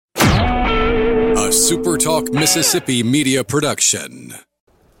a Super Talk Mississippi media production.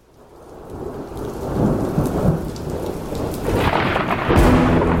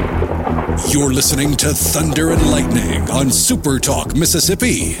 You're listening to Thunder and Lightning on Super Talk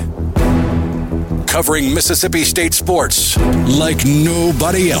Mississippi. Covering Mississippi State sports like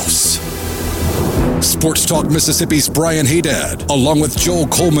nobody else. Sports Talk Mississippi's Brian Haydad, along with Joel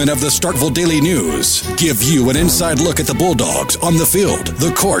Coleman of the Starkville Daily News, give you an inside look at the Bulldogs on the field,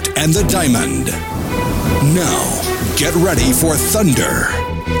 the court, and the diamond. Now, get ready for Thunder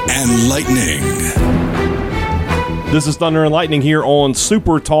and Lightning. This is Thunder and Lightning here on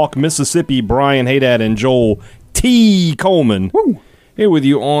Super Talk Mississippi. Brian Haydad and Joel T. Coleman. Woo. Here with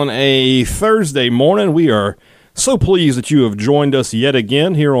you on a Thursday morning. We are so pleased that you have joined us yet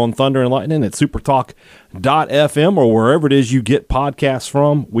again here on Thunder and Lightning at supertalk.fm or wherever it is you get podcasts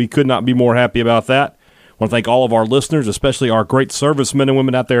from. We could not be more happy about that. I want to thank all of our listeners, especially our great servicemen and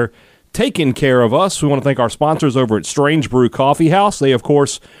women out there taking care of us. We want to thank our sponsors over at Strange Brew Coffee House. They, of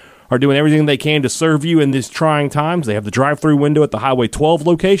course, are doing everything they can to serve you in these trying times. They have the drive-thru window at the Highway 12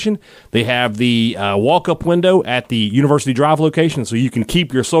 location. They have the walk-up window at the University Drive location, so you can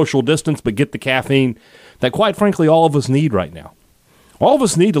keep your social distance but get the caffeine that, quite frankly, all of us need right now. All of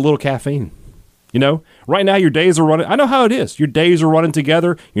us need a little caffeine. You know, right now your days are running. I know how it is. Your days are running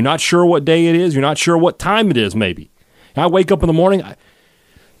together. You're not sure what day it is. You're not sure what time it is, maybe. I wake up in the morning.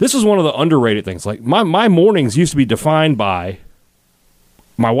 This is one of the underrated things. Like, my mornings used to be defined by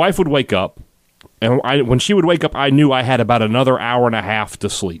my wife would wake up, and when she would wake up, I knew I had about another hour and a half to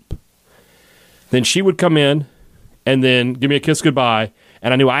sleep. Then she would come in and then give me a kiss goodbye,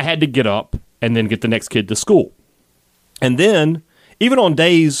 and I knew I had to get up and then get the next kid to school. And then, even on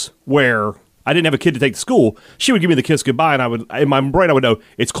days where I didn't have a kid to take to school, she would give me the kiss goodbye, and in my brain I would know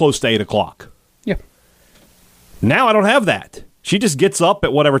it's close to 8 o'clock. Yeah. Now I don't have that. She just gets up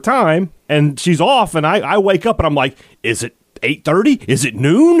at whatever time, and she's off, and I wake up, and I'm like, is it 8:30? Is it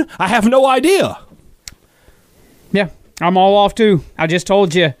noon? I have no idea. Yeah, I'm all off too. I just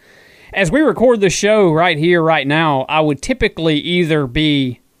told you, as we record the show right here, right now, I would typically either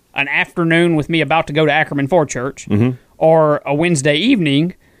be an afternoon with me about to go to Ackerman for church, or a Wednesday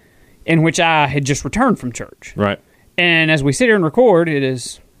evening in which I had just returned from church. Right. And as we sit here and record, it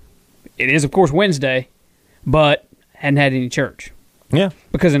is of course Wednesday, but hadn't had any church. Yeah.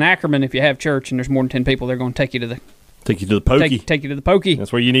 Because in Ackerman, if you have church and there's more than 10 people, they're going to take you to the pokey. Take you to the pokey.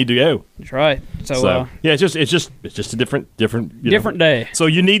 That's where you need to go. That's right. So yeah, it's just a different day. So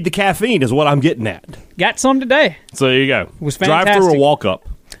you need the caffeine, is what I'm getting at. Got some today. So there you go. It was fantastic. Drive through or walk up.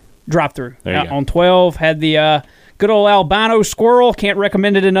 Drive through. There you go. On 12, had the good old albino squirrel. Can't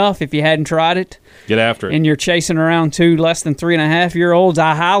recommend it enough if you hadn't tried it. Get after it. And you're chasing around 2 less than 3.5-year-olds.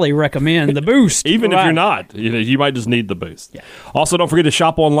 I highly recommend the Boost. Even if you're not, you might just need the Boost. Yeah. Also, don't forget to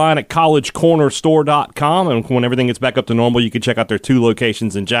shop online at collegecornerstore.com, and when everything gets back up to normal, you can check out their 2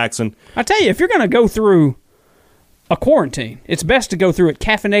 locations in Jackson. I tell you, if you're going to go through a quarantine, it's best to go through it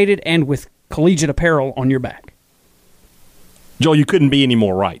caffeinated and with collegiate apparel on your back. Joel, you couldn't be any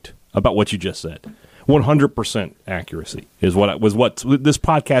more right about what you just said. 100% accuracy is what this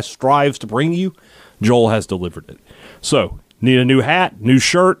podcast strives to bring you. Joel has delivered it. So, need a new hat, new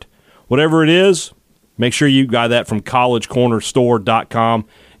shirt, whatever it is, make sure you got that from collegecornerstore.com.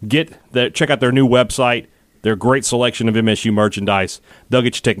 Check out their new website, their great selection of MSU merchandise. They'll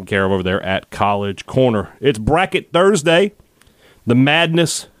get you taken care of over there at College Corner. It's Bracket Thursday. The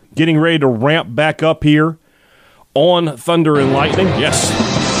madness getting ready to ramp back up here on Thunder and Lightning. Yes.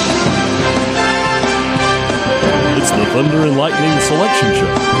 It's the Thunder and Lightning Selection Show here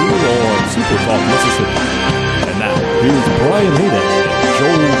on Super Talk Mississippi. And now, here's Brian Haydad and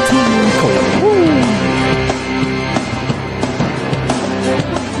Joel T. Coleman.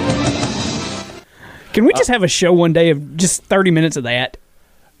 Can we just have a show one day of just 30 minutes of that?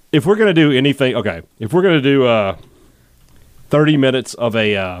 If we're going to do anything, okay. If we're going to do 30 minutes of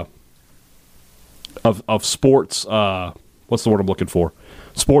a of sports, what's the word I'm looking for?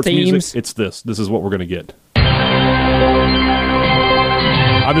 Sports Themes. music. It's this. This is what we're going to get.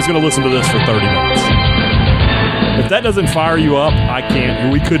 I'm just going to listen to this for 30 minutes. If that doesn't fire you up, I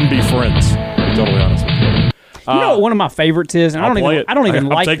can't. We couldn't be friends, to be totally honest with you. You know what one of my favorites is? And I don't even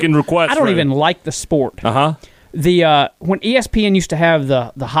like the sport. Uh-huh. When ESPN used to have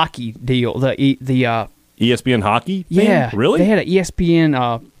the hockey deal, the ESPN hockey? Yeah. Really? They had an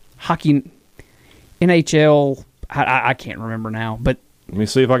ESPN hockey NHL. I can't remember now, but let me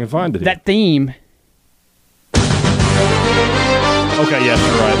see if I can find it. That theme. Okay, yes,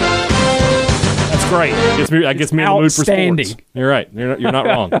 you're right. That's great. That gets me in the mood for sports. You're right. You're not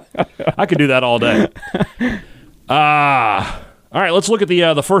wrong. I could do that all day. All right, let's look at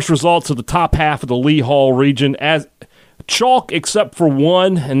the first results of the top half of the Lee Hall region. As chalk, except for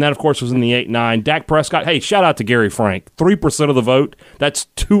one, and that, of course, was in the 8-9. Dak Prescott, hey, shout out to Gary Frank. 3% of the vote. That's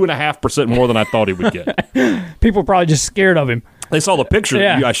 2.5% more than I thought he would get. People are probably just scared of him. They saw the picture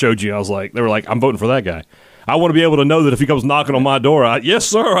that I showed you. They were like, I'm voting for that guy. I want to be able to know that if he comes knocking on my door, yes,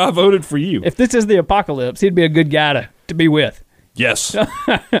 sir, I voted for you. If this is the apocalypse, he'd be a good guy to be with. Yes.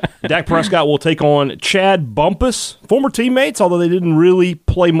 Dak Prescott will take on Chad Bumpus, former teammates, although they didn't really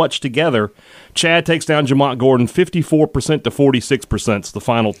play much together. Chad takes down Jamont Gordon 54% to 46%. Is the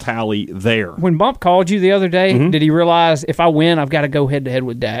final tally there. When Bump called you the other day, did he realize if I win, I've got to go head-to-head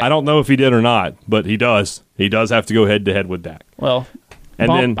with Dak? I don't know if he did or not, but he does. He does have to go head-to-head with Dak. Well, and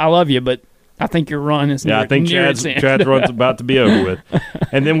Bump, I love you, but I think your run is I think Chad's run's about to be over with.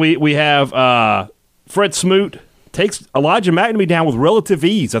 And then we have Fred Smoot takes Elijah McNamee down with relative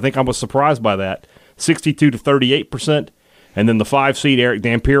ease. I think I was surprised by that. 62 to 38%. And then the 5 seed Eric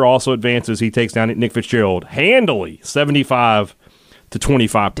Dampier also advances. He takes down Nick Fitzgerald handily, 75 to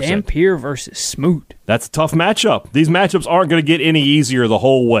 25%. Dampier versus Smoot. That's a tough matchup. These matchups aren't going to get any easier the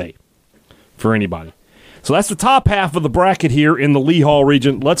whole way for anybody. So that's the top half of the bracket here in the Lee Hall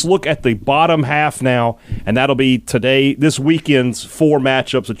region. Let's look at the bottom half now, and that'll be this weekend's 4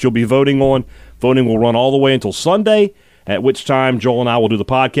 matchups that you'll be voting on. Voting will run all the way until Sunday, at which time Joel and I will do the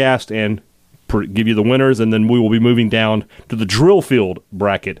podcast and give you the winners, and then we will be moving down to the drill field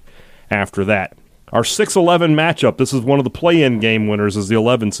bracket after that. Our 6-11 matchup, this is one of the play-in game winners, is the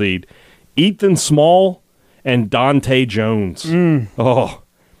 11 seed. Ethan Small and Dante Jones. Oh,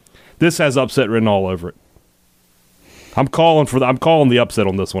 this has upset written all over it. I'm calling the upset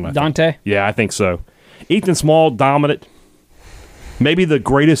on this one. I Dante? think. Yeah, I think so. Ethan Small, dominant. Maybe the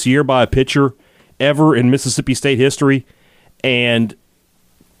greatest year by a pitcher ever in Mississippi State history, and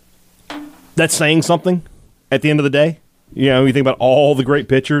that's saying something at the end of the day. You know, you think about all the great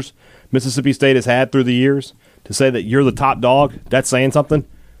pitchers Mississippi State has had through the years, to say that you're the top dog, that's saying something.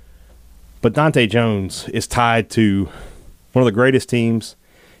 But Dante Jones is tied to one of the greatest teams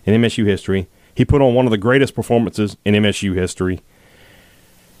in MSU history. He put on one of the greatest performances in MSU history.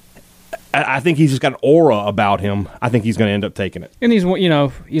 I think he's just got an aura about him. I think he's going to end up taking it. And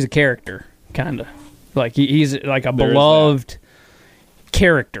he's a character, kind of. Like he's like a beloved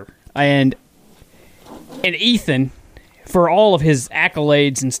character. And Ethan, for all of his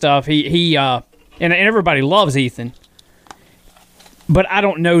accolades and stuff, he and everybody loves Ethan. But I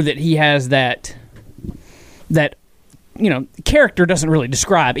don't know that he has that character doesn't really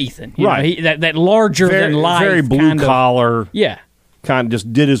describe Ethan. Right. That larger than life, very blue collar. Yeah. Kind of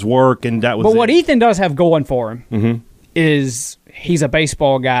just did his work, and that was But it. what Ethan does have going for him is he's a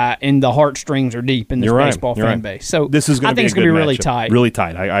baseball guy, and the heartstrings are deep in this baseball fan base. So this is I think it's going to be really tight. Really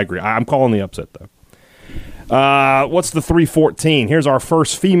tight. I agree. I'm calling the upset, though. What's the 314? Here's our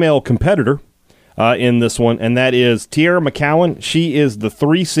first female competitor in this one, and that is Tierra McCowan. She is the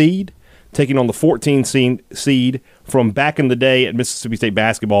 3 seed, taking on the 14 seed from back in the day at Mississippi State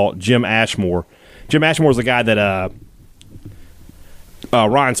basketball, Jim Ashmore. Jim Ashmore is the guy that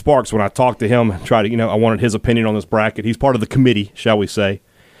Ryan Sparks, when I talked to him, I wanted his opinion on this bracket. He's part of the committee, shall we say.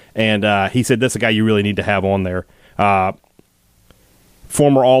 And he said, that's a guy you really need to have on there.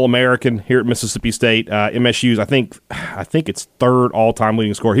 Former All-American here at Mississippi State. MSU's, I think it's 3rd all-time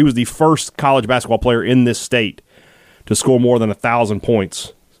leading scorer. He was the first college basketball player in this state to score more than 1,000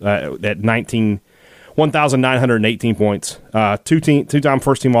 points at 1,918 points. Two-time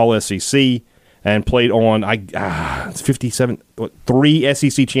first-team All-SEC. And played on 3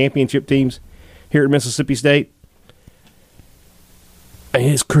 SEC championship teams here at Mississippi State. And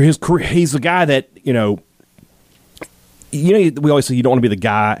his career, he's the guy that, we always say you don't want to be the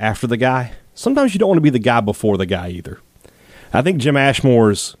guy after the guy. Sometimes you don't want to be the guy before the guy either. I think Jim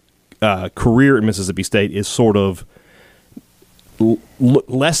Ashmore's career at Mississippi State is sort of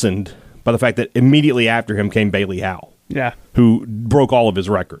lessened by the fact that immediately after him came Bailey Howell, who broke all of his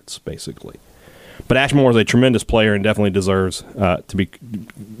records, basically. But Ashmore is a tremendous player and definitely deserves to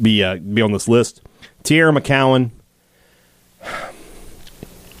be on this list. Tierra McCowan,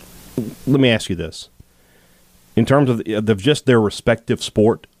 let me ask you this. In terms of just their respective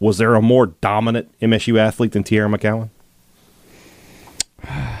sport, was there a more dominant MSU athlete than Tierra McCowan?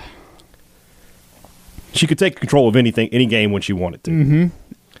 She could take control of any game when she wanted to. Mm-hmm.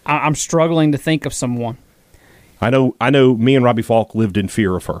 I'm struggling to think of someone. I know me and Robbie Falk lived in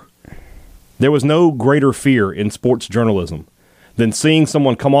fear of her. There was no greater fear in sports journalism than seeing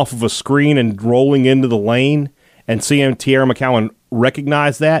someone come off of a screen and rolling into the lane and seeing Tierra McCowan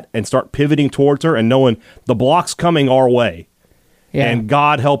recognize that and start pivoting towards her and knowing the block's coming our way. Yeah. And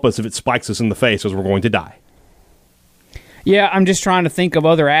God help us if it spikes us in the face as we're going to die. Yeah, I'm just trying to think of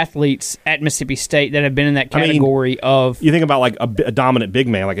other athletes at Mississippi State that have been in that category of. You think about like a dominant big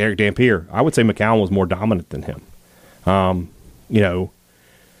man like Eric Dampier. I would say McCowan was more dominant than him.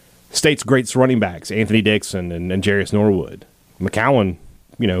 State's great running backs, Anthony Dixon and Jarius Norwood. McCowan,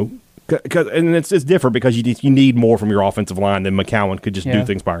 and it's different because you need more from your offensive line than McCowan could just do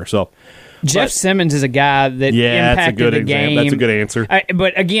things by herself. Jeff Simmons is a guy that impacted the game. That's a good answer.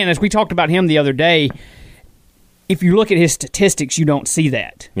 But again, as we talked about him the other day, if you look at his statistics, you don't see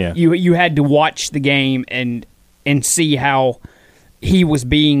that. Yeah. You had to watch the game and see how he was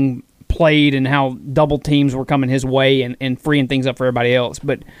being played and how double teams were coming his way and freeing things up for everybody else.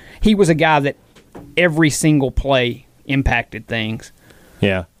 But he was a guy that every single play impacted things.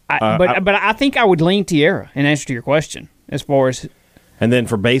 Yeah. But I think I would lean Tierra in answer to your question as far as. And then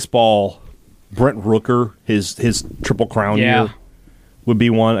for baseball, Brent Rooker, his Triple Crown year would be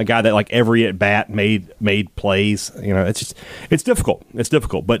one. A guy that like every at bat made plays. It's difficult. It's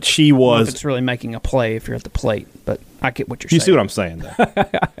difficult. But she was. I don't know if it's really making a play if you're at the plate, but I get what you're saying. You see what I'm saying,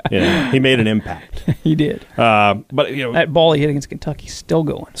 though. He made an impact. He did. But that ball he hit against Kentucky still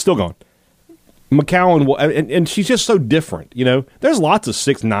going. Still going. McCowan, and she's just so different. There's lots of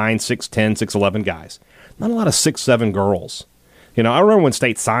 6'9", 6'10", 6'11" guys. Not a lot of 6'7" girls. I remember when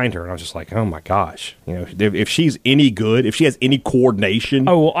State signed her, and I was just like, oh, my gosh. If she's any good, if she has any coordination,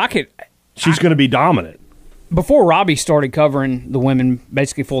 she's going to be dominant. Before Robbie started covering the women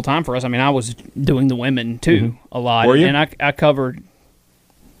basically full-time for us, I was doing the women, too, a lot. Were you? And I covered...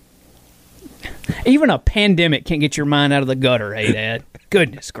 Even a pandemic can't get your mind out of the gutter, hey, Dad.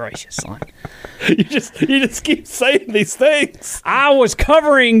 Goodness gracious, son. You just keep saying these things. I was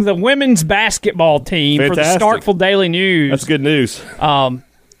covering the women's basketball team for the Starkville Daily News. That's good news. And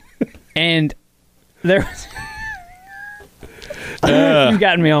there you've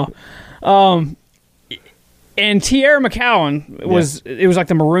gotten me on. And Tierra McCowan it was like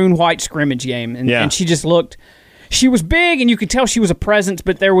the maroon-white scrimmage game. And she just looked, she was big and you could tell she was a presence,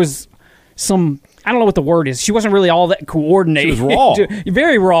 but there was some, I don't know what the word is. She wasn't really all that coordinated. She was raw.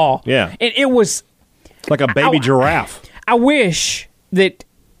 Very raw. Yeah. And it was like a baby giraffe. I wish that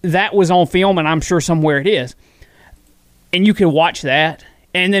was on film, and I'm sure somewhere it is. And you could watch that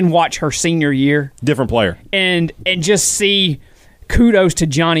and then watch her senior year. Different player. And just see kudos to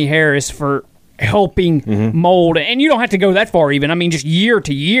Johnny Harris for helping mold. And you don't have to go that far even. Just year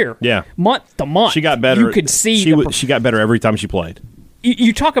to year. Yeah. Month to month. She got better. You could see. She got better every time she played.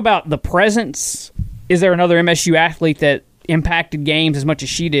 You talk about the presence. Is there another MSU athlete that impacted games as much as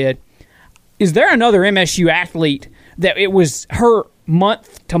she did? Is there another MSU athlete that it was her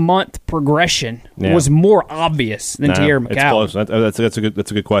month-to-month progression was more obvious than Tierra McCowan? It's close. That's a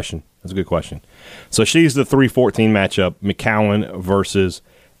good question. That's a good question. So she's the 3-14 matchup, McCowan versus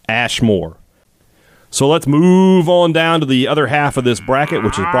Ashmore. So let's move on down to the other half of this bracket,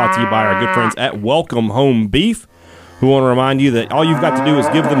 which is brought to you by our good friends at Welcome Home Beef, who want to remind you that all you've got to do is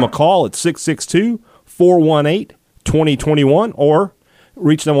give them a call at 662-418-2021 or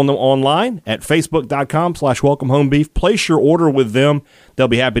reach them online at facebook.com/welcomehomebeef. Place your order with them. They'll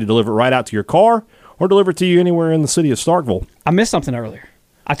be happy to deliver it right out to your car or deliver it to you anywhere in the city of Starkville. I missed something earlier.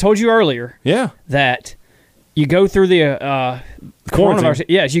 I told you earlier that you go through the coronavirus.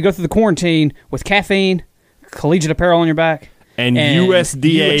 Yes, you go through the quarantine with caffeine, collegiate apparel on your back, and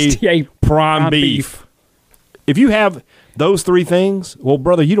USDA prime beef. If you have those three things, well,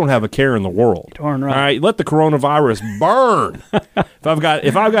 brother, you don't have a care in the world. Darn right. All right, let the coronavirus burn.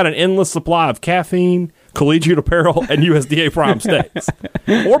 If I've got an endless supply of caffeine, collegiate apparel, and USDA prime steaks,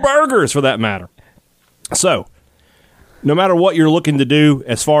 or burgers for that matter. So, no matter what you're looking to do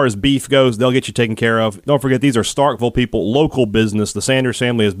as far as beef goes, they'll get you taken care of. Don't forget, these are Starkville people, local business. The Sanders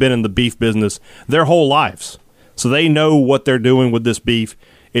family has been in the beef business their whole lives, so they know what they're doing with this beef.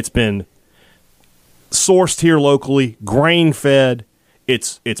 It's been sourced here locally, grain-fed.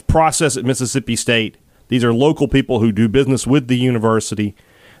 It's processed at Mississippi State. These are local people who do business with the university.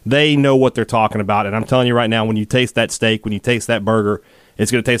 They know what they're talking about, and I'm telling you right now, when you taste that steak, when you taste that burger, it's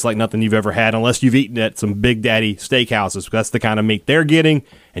going to taste like nothing you've ever had unless you've eaten at some Big Daddy steakhouses. That's the kind of meat they're getting,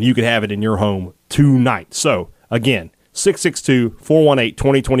 and you could have it in your home tonight. So, again,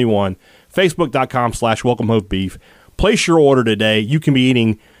 662-418-2021, facebook.com/welcomehomebeef. Place your order today. You can be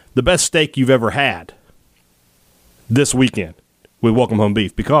eating the best steak you've ever had this weekend with Welcome Home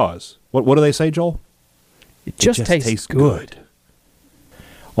Beef because, what do they say, Joel? It just tastes good.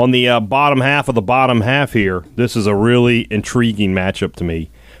 On the bottom half of the bottom half here, this is a really intriguing matchup to me.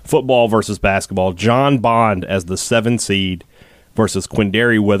 Football versus basketball. John Bond as the 7 seed versus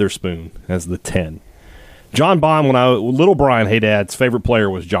Quindary Weatherspoon as the 10. John Bond, little Brian Haydad's favorite player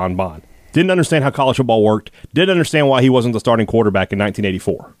was John Bond. Didn't understand how college football worked. Didn't understand why he wasn't the starting quarterback in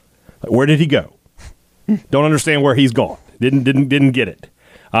 1984. Like, where did he go? Don't understand where he's gone. Didn't get it.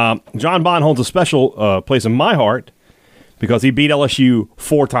 John Bond holds a special place in my heart because he beat LSU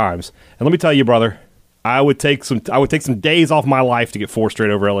 4 times. And let me tell you, brother, I would take some days off my life to get 4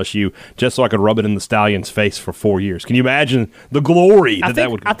 straight over LSU just so I could rub it in the Stallion's face for 4 years. Can you imagine the glory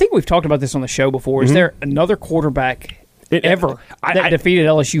that would? I think we've talked about this on the show before. Is there another quarterback ever that defeated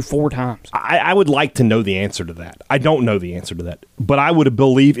LSU 4 times? I would like to know the answer to that. I don't know the answer to that, but I would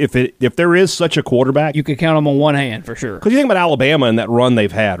believe if there is such a quarterback, you could count them on one hand for sure. Because you think about Alabama and that run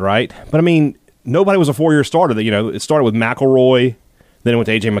they've had, right? But I mean, nobody was a 4-year starter. It started with McElroy, then it went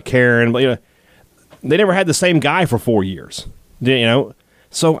to A.J. McCarron, but they never had the same guy for 4 years.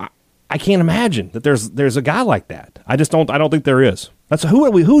 So I can't imagine that there's a guy like that. I don't think there is.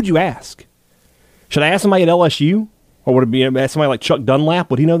 Who would you ask? Should I ask somebody at LSU? Or would it be somebody like Chuck Dunlap?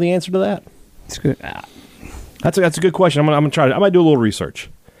 Would he know the answer to that? That's good. That's a good question. I'm gonna try it. I might do a little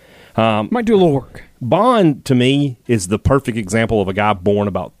research. Might do a little work. Bond, to me, is the perfect example of a guy born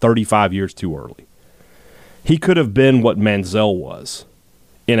about 35 years too early. He could have been what Manziel was.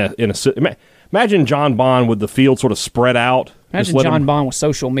 Imagine John Bond with the field sort of spread out. Imagine John Bond with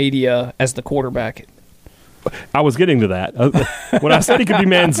social media as the quarterback. I was getting to that. When I said he could be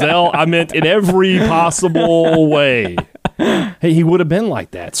Manziel, I meant in every possible way. Hey, he would have been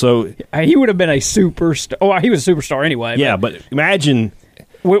like that. So he would have been a superstar. Oh, he was a superstar anyway. Yeah, but imagine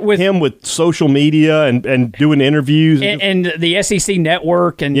with him with social media and doing interviews and the SEC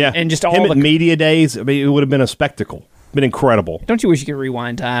network and just all him the at media days. I mean, it would have been a spectacle. Been incredible. Don't you wish you could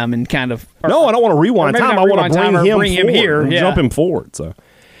rewind time and kind of? No, I don't want to rewind time. I want to bring him here, jump him forward. So.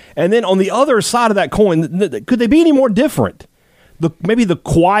 And then on the other side of that coin, could they be any more different? Maybe the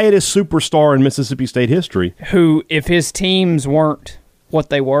quietest superstar in Mississippi State history. Who, if his teams weren't what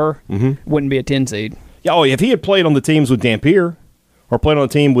they were, wouldn't be a 10 seed. Yeah, if he had played on the teams with Dampier or played on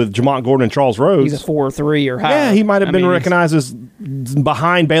the team with Jamont Gordon and Charles Rhodes. He's a 4 or 3 or higher. Yeah, he might have been recognized as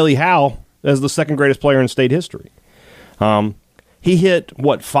behind Bailey Howell as the second greatest player in state history. He hit,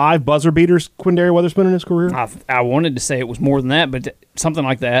 5 buzzer beaters, Quindary Weatherspoon, in his career? I wanted to say it was more than that, but something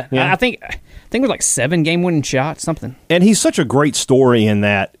like that. Yeah. I think it was like 7 game-winning shots, something. And he's such a great story in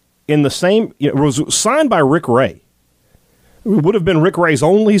that, in the same, it was signed by Rick Ray. It would have been Rick Ray's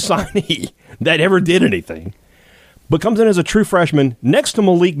only signee that ever did anything. But comes in as a true freshman next to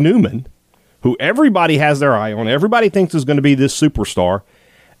Malik Newman, who everybody has their eye on. Everybody thinks is going to be this superstar.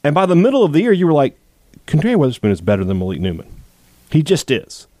 And by the middle of the year, you were like, Quindary Weatherspoon is better than Malik Newman. He just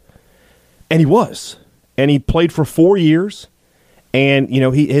is. And he was. And he played for 4 years. And,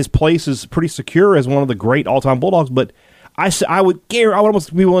 his place is pretty secure as one of the great all-time Bulldogs. But I would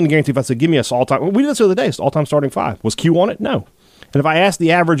almost be willing to guarantee if I said, give me a all-time. We did this the other day. It's all-time starting 5. Was Q on it? No. And if I asked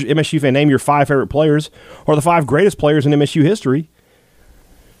the average MSU fan, name your 5 favorite players or the 5 greatest players in MSU history,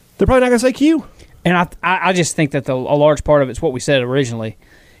 they're probably not going to say Q. And I just think that a large part of it's what we said originally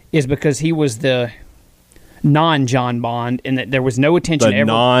is because he was the non-John Bond, and that there was no attention ever.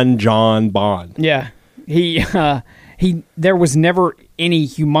 Non-John Bond. Yeah, there was never any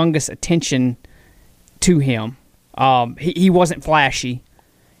humongous attention to him. He wasn't flashy.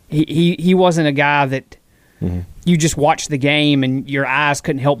 He wasn't a guy that you just watched the game and your eyes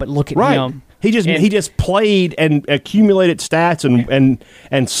couldn't help but look at him. He just played and accumulated stats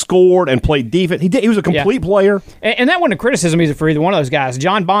and scored and played defense. He was a complete player. And that wasn't a criticism either for either one of those guys.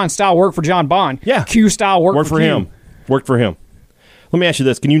 John Bond style worked for John Bond. Yeah. Q style worked for him. Worked for him. Let me ask you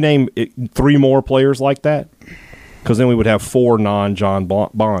this. Can you name 3 more players like that? Because then we would have 4 non-John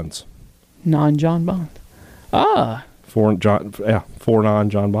Bonds. Non-John Bond. 4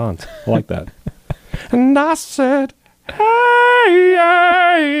 non-John Bonds. I like that. And I said... Hey,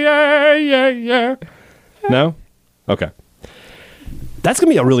 yeah. No? Okay. That's going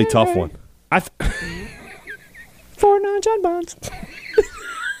to be a really tough one. 4 non-John Bonds.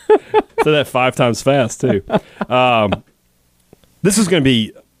 Say that 5 times fast, too. This is going to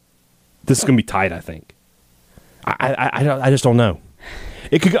be tight, I think. I just don't know.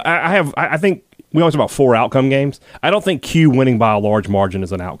 It could. I think we always talk about 4 outcome games. I don't think Q winning by a large margin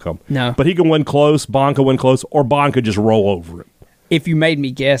is an outcome. No. But he can win close, Bond could win close, or Bond could just roll over it. If you made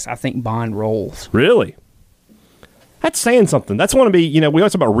me guess, I think Bond rolls. Really? That's saying something. That's want to be, we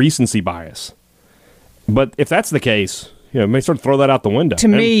always talk about recency bias. But if that's the case, may sort of throw that out the window. To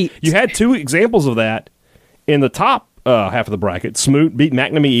me, you had 2 examples of that in the top half of the bracket. Smoot beat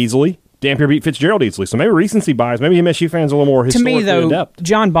McNamee easily. Dampier beat Fitzgerald easily. So maybe recency bias. Maybe MSU fans are a little more historically adept. To me, though,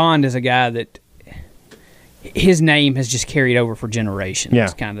 John Bond is a guy that his name has just carried over for generations. Yeah.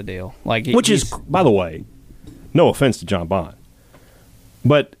 Kind of deal. Which is, by the way, no offense to John Bond,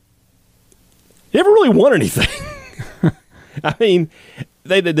 but He never really won anything. I mean,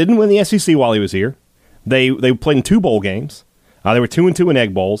 they didn't win the SEC while he was here. They played in 2 bowl games. They were 2-2 in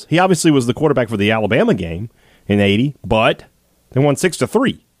Egg Bowls. He obviously was the quarterback for the Alabama game in '80, but they won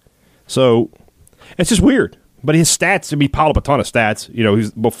 6-3. So it's just weird. But his stats, he piled up a ton of stats. You know,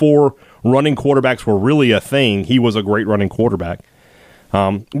 before running quarterbacks were really a thing, he was a great running quarterback.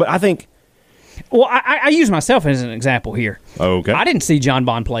 But I think... Well, I use myself as an example here. Okay. I didn't see John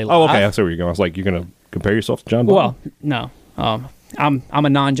Bond play live. Oh, okay. I see where you're going. I was like, you're going to compare yourself to John Bond? Well, no. I'm a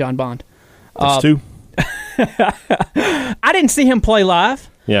non-John Bond. That's 2. I didn't see him play live.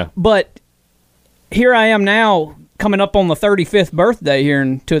 Yeah. But here I am now, coming up on the 35th birthday here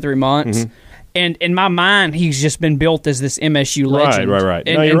in 2 or 3 months. Mm-hmm. And in my mind, he's just been built as this MSU legend. Right.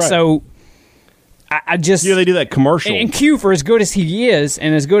 And, no, you're and right. so I just... Yeah, they do that commercial. And Q, for as good as he is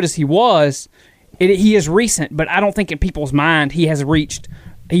and as good as he was, he is recent, but I don't think in people's mind he reached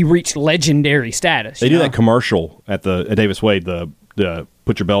legendary status. They do that commercial at Davis Wade, the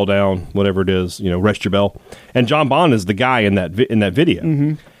put your bell down, whatever it is, rest your bell. And John Bond is the guy in that video.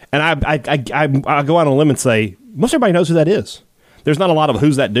 Mm-hmm. And I go out on a limb and say, most everybody knows who that is. There's not a lot of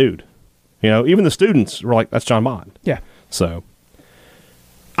who's that dude. Even the students were like, that's John Bond. Yeah. So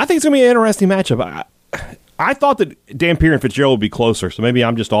I think it's going to be an interesting matchup. I thought that Dampier and Fitzgerald would be closer, so maybe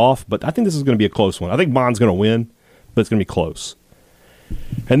I'm just off, but I think this is going to be a close one. I think Bond's going to win, but it's going to be close.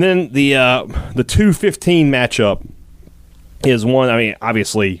 And then the 2-15 matchup is one, I mean,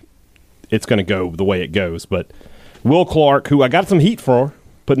 obviously it's going to go the way it goes, but Will Clark, who I got some heat for,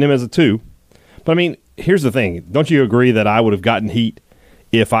 putting him as a 2. But, I mean, here's the thing. Don't you agree that I would have gotten heat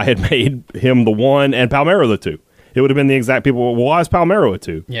if I had made him the 1 and Palmero the 2? It would have been the exact people. Well, why is Palmero a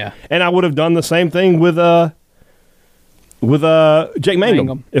 2? Yeah. And I would have done the same thing with Jake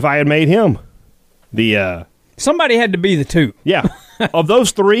Mangum if I had made him the. Somebody had to be the 2. Yeah. Of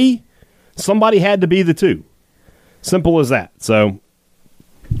those 3, somebody had to be the 2. Simple as that. So,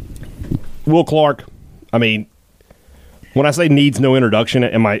 Will Clark, I mean, when I say needs no introduction,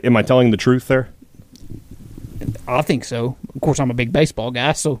 am I telling the truth there? I think so. Of course, I'm a big baseball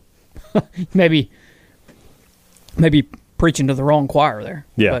guy, so maybe preaching to the wrong choir there.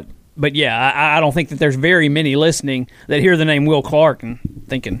 Yeah. But yeah, I don't think that there's very many listening that hear the name Will Clark and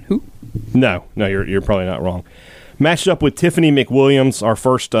thinking, who? No, you're probably not wrong. Matched up with Tiffany McWilliams, our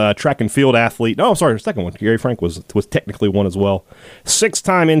first track and field athlete. No, sorry, the second one. Gary Frank was technically one as well.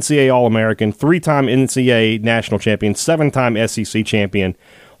 6-time NCAA All-American, 3-time NCAA national champion, 7-time SEC champion.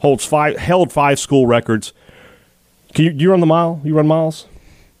 Held 5 school records. Do you run the mile? You run miles?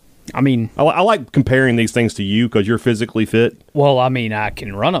 I mean, I like comparing these things to you because you're physically fit. Well, I mean, I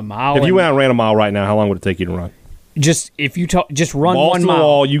can run a mile. If you went out and ran a mile right now, how long would it take you to run? Just if you just run Balls 1 to mile. the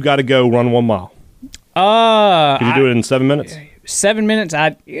wall, you got to go run 1 mile. Could you do it in 7 minutes? 7 minutes,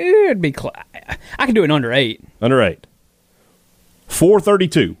 it'd be. I could do it in under 8. Under 8.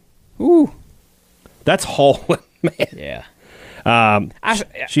 4:32. Ooh, that's hauling, man. Yeah.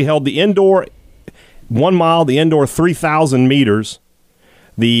 She held the indoor 1 mile, the indoor 3,000 meters,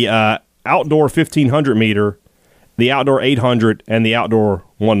 the outdoor 1,500 meter, the outdoor 800, and the outdoor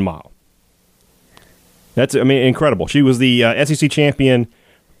 1 mile. That's, I mean, incredible. She was the SEC champion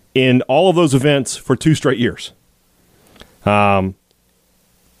in all of those events for 2 straight years. Member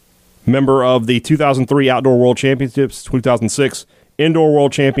of the 2003 Outdoor World Championships, 2006 Indoor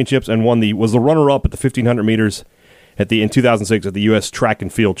World Championships, and was the runner-up at the 1,500 meters in 2006 at the U.S. Track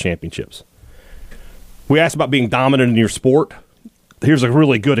and Field Championships. We asked about being dominant in your sport. Here's a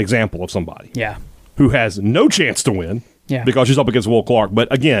really good example of somebody who has no chance to win because she's up against Will Clark.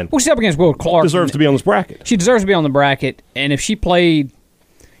 But again, she's up against Will Clark. Deserves to be on this bracket. She deserves to be on the bracket. And if she played,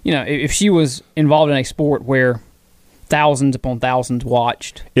 if she was involved in a sport where thousands upon thousands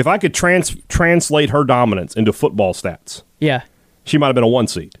watched. If I could translate her dominance into football stats, she might have been a 1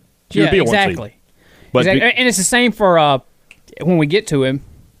 seed. She would be a 1 seed. But and it's the same for when we get to him,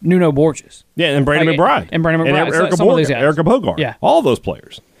 Nuno Borges. Yeah, and Brandon McBride. And Erica Bogart. Yeah. All those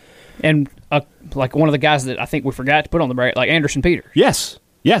players. And like one of the guys that I think we forgot to put on the bracket, like Anderson Peters. Yes.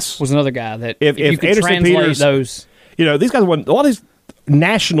 Was another guy that if you could Anderson translate Peters, those. These guys won a lot of these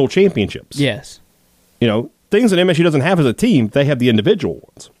national championships. Yes. Things that MSU doesn't have as a team, they have the individual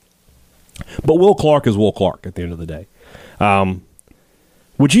ones. But Will Clark is Will Clark at the end of the day.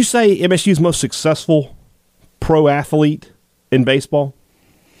 Would you say MSU's most successful pro athlete in baseball?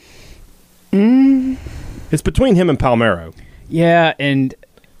 It's between him and Palmero. Yeah, and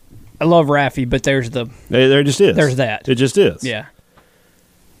I love Raffy, but there just is. There's that. It just is. Yeah.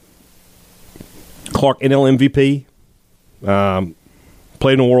 Clark, NL MVP.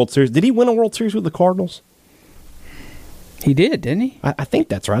 Played in a World Series. Did he win a World Series with the Cardinals? He did, didn't he? I think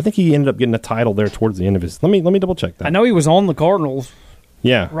that's right. I think he ended up getting a title there towards the end of his. Let me double check that. I know he was on the Cardinals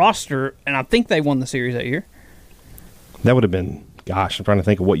Yeah, roster, and I think they won the series that year. that would have been. Gosh, I'm trying to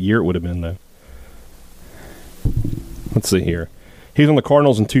think of what year it would have been though. Let's see here. He was on the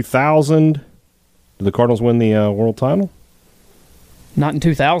Cardinals in 2000. Did the Cardinals win the world title? Not in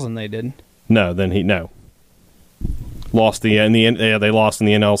 2000, they didn't. No, then lost they lost in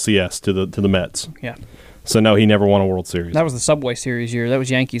the NLCS to the Mets. Yeah. So no, he never won a World Series. That was the Subway Series year. That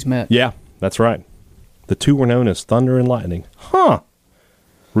was Yankees Mets. Yeah, that's right. The two were known as Thunder and Lightning. Huh?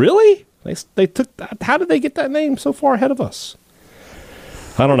 Really? They took that. How did they get that name so far ahead of us?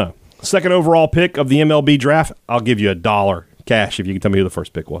 I don't know. Second overall pick of the MLB draft. I'll give you $1 cash if you can tell me who the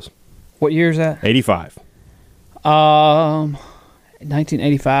first pick was. What year is that? 85.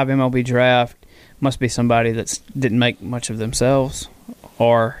 1985 MLB draft. Must be somebody that didn't make much of themselves,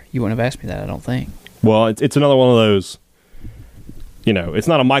 or you wouldn't have asked me that, I don't think. Well, it's another one of those. You know, it's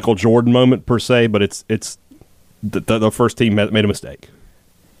not a Michael Jordan moment per se, but it's the first team made a mistake.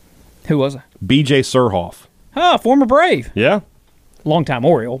 Who was it? B.J. Surhoff. Oh, former Brave. Yeah. Longtime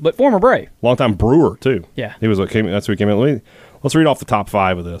Oriole, but former Brave. Longtime Brewer, too. Yeah. He was that's who he came in. Let's read off the top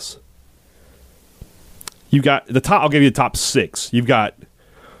 5 of this. You got the top. I'll give you the top 6. You've got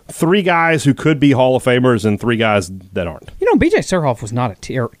 3 guys who could be Hall of Famers and 3 guys that aren't. You know, B.J. Surhoff was not a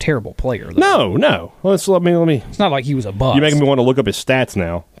terrible player, though. No. Let me. It's not like he was a bust. You're making me want to look up his stats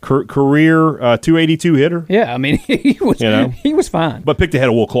now. Career 282 hitter. Yeah, I mean, he was fine. But picked ahead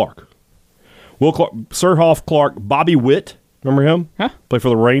of Will Clark. Surhoff, Clark, Bobby Witt. Remember him? Huh? Played for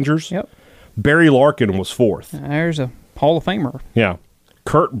the Rangers. Yep. Barry Larkin was 4th. There's a Hall of Famer. Yeah.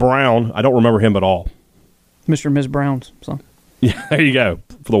 Kurt Brown. I don't remember him at all. Mr. and Ms. Brown's son. Yeah, there you go.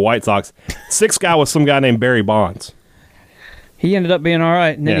 For the White Sox. 6th guy was some guy named Barry Bonds. He ended up being all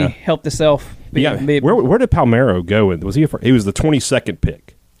right, and then he helped himself. Where did Palmeiro go? Was he? He was the 22nd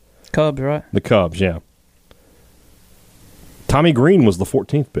pick. Cubs, right? The Cubs, yeah. Tommy Green was the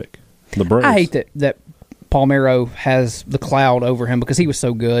 14th pick. The Braves. I hate that Palmeiro has the cloud over him because he was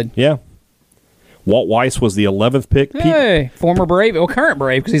so good. Yeah. Walt Weiss was the 11th pick. Hey, former Brave, current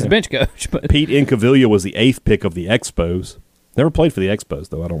Brave because he's the bench coach. But Pete Incaviglia was the 8th pick of the Expos. Never played for the Expos,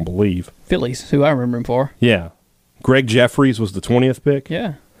 though, I don't believe. Phillies, who I remember him for. Yeah. Greg Jeffries was the 20th pick.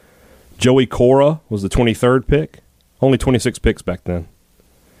 Yeah. Joey Cora was the 23rd pick. Only 26 picks back then.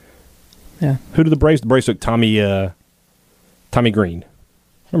 Yeah. Who did the Braves? The Braves took Tommy Green.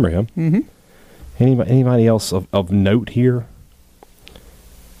 Remember him? Mm-hmm. Anybody else of note here?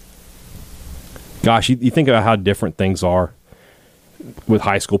 Gosh, you think about how different things are with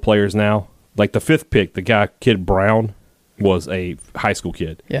high school players now. Like the 5th pick, Kid Brown, was a high school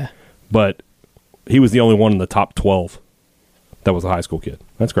kid. Yeah. But he was the only one in the top 12 that was a high school kid.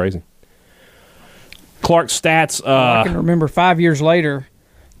 That's crazy. Clark's stats. I can remember 5 years later,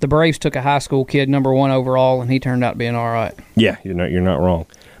 the Braves took a high school kid, number 1 overall, and he turned out being all right. Yeah, you're not wrong.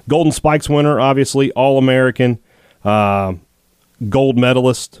 Golden Spikes winner, obviously, All-American, gold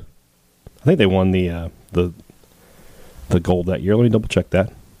medalist. I think they won the gold that year. Let me double check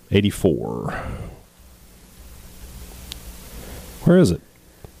that. 84. Where is it?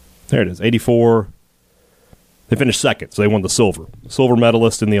 There it is. 84. They finished 2nd, so they won the silver. Silver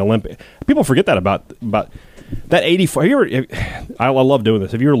medalist in the Olympic. People forget that about that 84. I love doing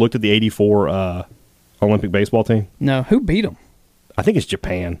this. Have you ever looked at the 84 Olympic baseball team? No. Who beat them? I think it's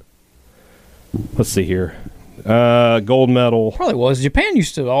Japan. Let's see here. Gold medal. Probably was. Japan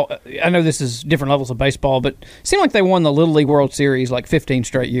used to. I know this is different levels of baseball, but it seemed like they won the Little League World Series like 15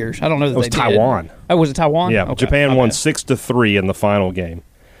 straight years. I don't know that it was they Taiwan. did. Oh, was it Taiwan? Yeah, Okay. Japan won 6-3 in the final game.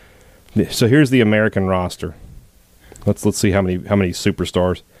 So here's the American roster. Let's see how many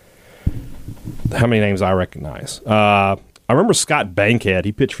superstars. How many names I recognize. I remember Scott Bankhead.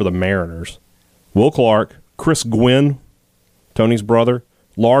 He pitched for the Mariners. Will Clark, Chris Gwynn, Tony's brother,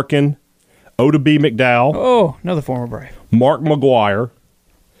 Larkin, Oda B. McDowell. Oh, another former Brave. Mark McGuire,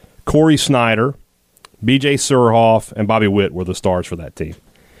 Corey Snyder, B.J. Surhoff, and Bobby Witt were the stars for that team.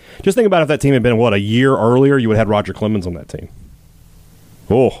 Just think about if that team had been, a year earlier, you would have had Roger Clemens on that team.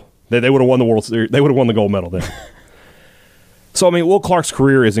 Oh, they would have won the World Series. They would have won the gold medal then. So, I mean, Will Clark's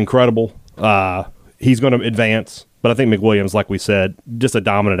career is incredible. He's going to advance. But I think McWilliams, like we said, just a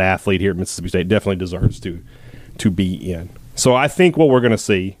dominant athlete here at Mississippi State, definitely deserves to be in. So I think what we're going to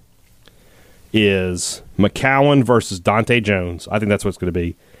see is McCowan versus Dante Jones. I think that's what it's going to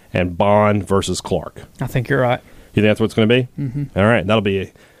be. And Bond versus Clark. I think you're right. You think that's what it's going to be? Mm-hmm. All right. That'll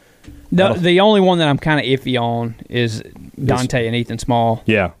be the only one that I'm kind of iffy on is Dante and Ethan Small.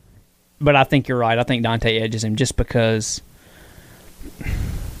 Yeah. But I think you're right. I think Dante edges him just because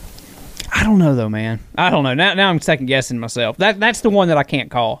I don't know though, man. I don't know. Now I'm second guessing myself. That's the one that I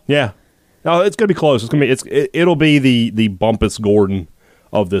can't call. Yeah, no, it's gonna be close. It's gonna be it'll be the Bumpus Gordon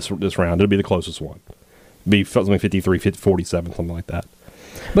of this round. It'll be the closest one. Be something 53, 47, something like that.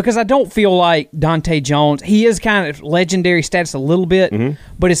 Because I don't feel like Dante Jones. He is kind of legendary status a little bit,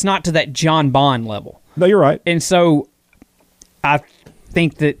 but it's not to that John Bond level. No, you're right. And so I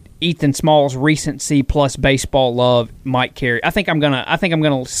think that Ethan Small's recency plus baseball love might carry. I think I'm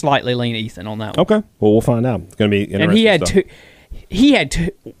gonna slightly lean Ethan on that one. Okay. Well, we'll find out. It's gonna be interesting. And he had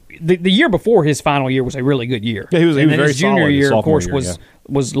two. The year before his final year was a really good year. Yeah, he was very his junior solid. year, of course, year,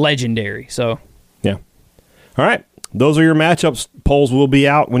 was legendary. So yeah. All right. Those are your matchups. Polls will be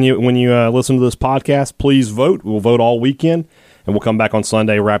out when you listen to this podcast. Please vote. We'll vote all weekend, and we'll come back on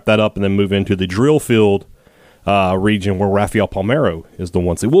Sunday, wrap that up, and then move into the drill field region where Rafael Palmeiro is the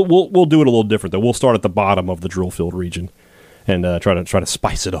one seed. We'll do it a little different though. We'll start at the bottom of the drill field region and try to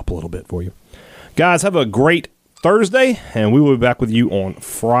spice it up a little bit for you. Guys, have a great Thursday, and we will be back with you on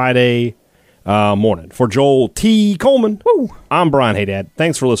Friday morning. For Joel T. Coleman, I'm Brian Haydad.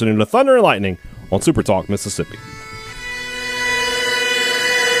 Thanks for listening to Thunder and Lightning on Super Talk Mississippi.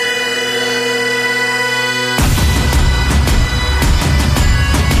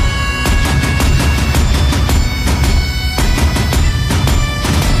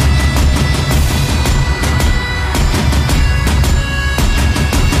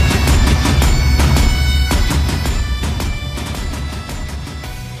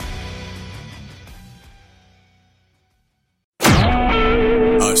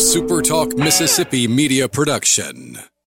 Super Talk Mississippi Media Production.